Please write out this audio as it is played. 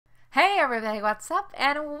Hey everybody, what's up?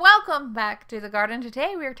 And welcome back to the garden.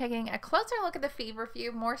 Today we are taking a closer look at the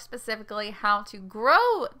feverfew, more specifically how to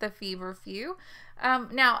grow the feverfew.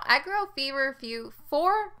 Now, I grow feverfew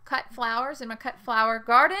for cut flowers in my cut flower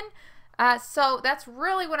garden, so that's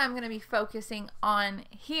really what I'm going to be focusing on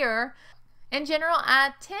here. In general,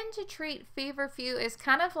 I tend to treat feverfew as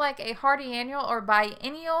kind of like a hardy annual or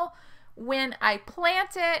biennial. When I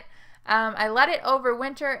plant it, I let it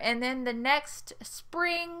overwinter, and then the next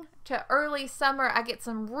spring to early summer I get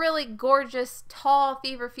some really gorgeous tall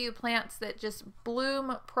feverfew plants that just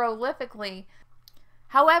bloom prolifically.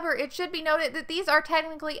 However, it should be noted that these are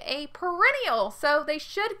technically a perennial, so they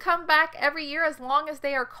should come back every year as long as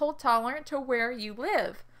they are cold tolerant to where you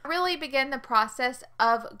live. I really begin the process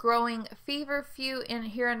of growing feverfew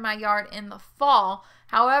here in my yard in the fall.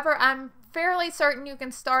 However, I'm fairly certain you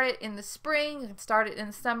can start it in the spring, you can start it in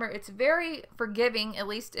the summer. It's very forgiving, at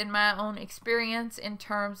least in my own experience, in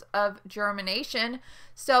terms of germination.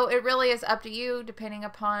 So it really is up to you depending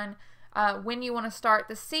upon when you want to start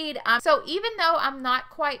the seed. So even though I'm not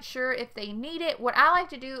quite sure if they need it, what I like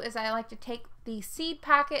to do is I like to take the seed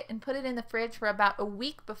packet and put it in the fridge for about a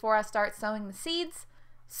week before I start sowing the seeds.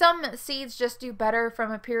 Some seeds just do better from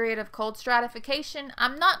a period of cold stratification.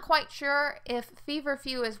 I'm not quite sure if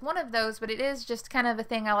feverfew is one of those, but it is just kind of a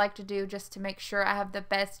thing I like to do just to make sure I have the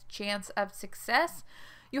best chance of success.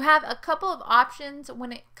 You have a couple of options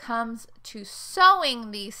when it comes to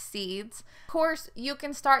sowing these seeds. Of course, you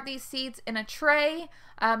can start these seeds in a tray.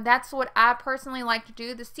 That's what I personally like to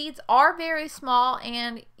do. The seeds are very small,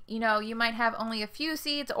 and you might have only a few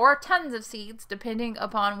seeds or tons of seeds depending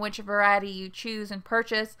upon which variety you choose and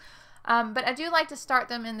purchase. But I do like to start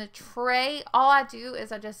them in the tray. All I do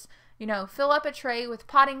is I just fill up a tray with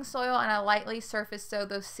potting soil and I lightly surface sow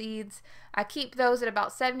those seeds. I keep those at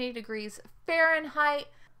about 70 degrees Fahrenheit.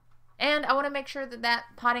 And I want to make sure that that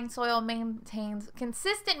potting soil maintains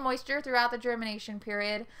consistent moisture throughout the germination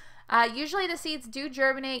period. Usually the seeds do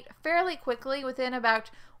germinate fairly quickly. Within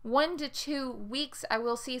about 1 to 2 weeks I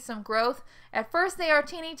will see some growth. At first they are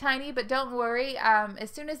teeny tiny, but don't worry. As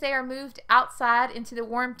soon as they are moved outside into the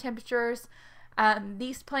warm temperatures,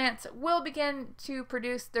 these plants will begin to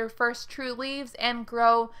produce their first true leaves and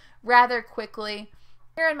grow rather quickly.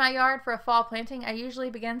 Here in my yard for a fall planting, I usually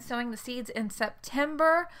begin sowing the seeds in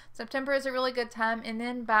September. September is a really good time, and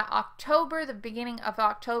then by October, the beginning of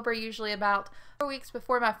October, usually about 4 weeks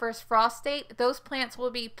before my first frost date, those plants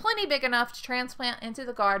will be plenty big enough to transplant into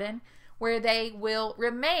the garden, where they will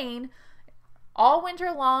remain all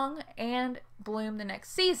winter long and bloom the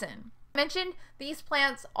next season. I mentioned these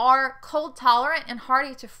plants are cold tolerant and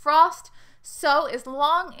hardy to frost, so as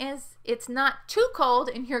long as it's not too cold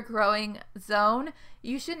in your growing zone,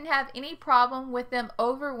 you shouldn't have any problem with them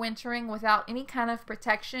overwintering without any kind of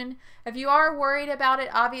protection. If you are worried about it,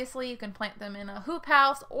 obviously you can plant them in a hoop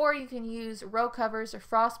house, or you can use row covers or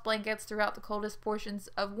frost blankets throughout the coldest portions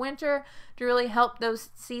of winter to really help those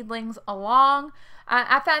seedlings along.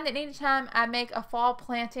 I find that anytime I make a fall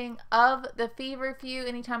planting of the feverfew,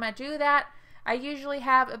 anytime I do that, I usually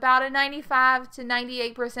have about a 95 to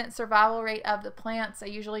 98% survival rate of the plants. I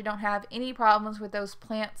usually don't have any problems with those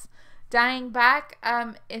plants dying back.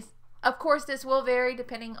 Of course, this will vary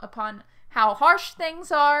depending upon how harsh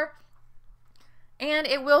things are, and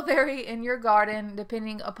it will vary in your garden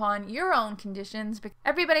depending upon your own conditions.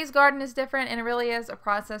 Everybody's garden is different, and it really is a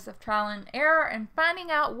process of trial and error and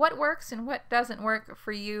finding out what works and what doesn't work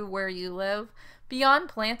for you where you live. Beyond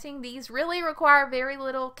planting, these really require very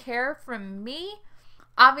little care from me.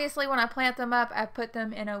 Obviously, when I plant them up, I put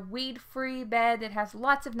them in a weed-free bed that has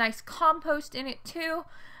lots of nice compost in it too.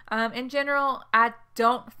 In general, I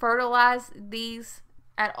don't fertilize these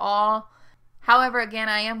at all. However, again,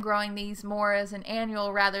 I am growing these more as an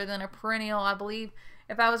annual rather than a perennial. I believe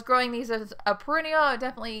if I was growing these as a perennial, I would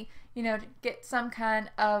definitely, get some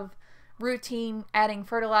kind of routine adding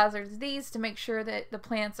fertilizers to these to make sure that the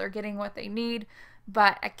plants are getting what they need,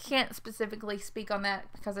 but I can't specifically speak on that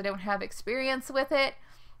because I don't have experience with it.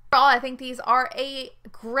 Overall, I think these are a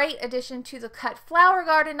great addition to the cut flower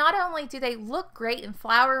garden. Not only do they look great in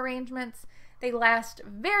flower arrangements, they last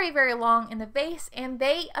very, very long in the vase, and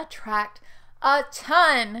they attract a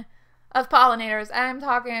ton of pollinators. I'm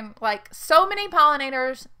talking like so many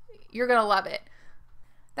pollinators, you're gonna love it.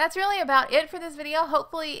 That's really about it for this video.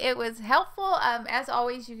 Hopefully it was helpful. As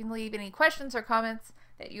always, you can leave any questions or comments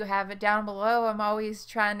that you have down below. I'm always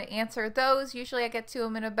trying to answer those. Usually I get to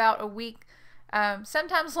them in about a week,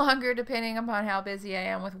 sometimes longer depending upon how busy I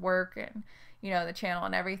am with work and the channel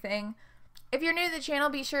and everything. If you're new to the channel,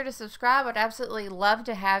 be sure to subscribe. I'd absolutely love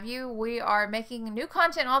to have you. We are making new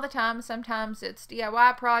content all the time. Sometimes it's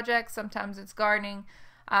DIY projects, sometimes it's gardening.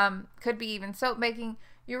 could be even soap making.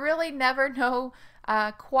 You really never know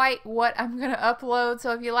quite what I'm going to upload.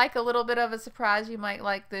 So if you like a little bit of a surprise, you might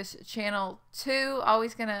like this channel too.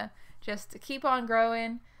 Always going to just keep on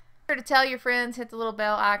growing. Be sure to tell your friends, hit the little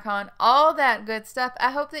bell icon, all that good stuff.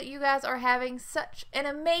 I hope that you guys are having such an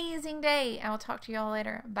amazing day. I will talk to you all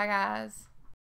later. Bye, guys.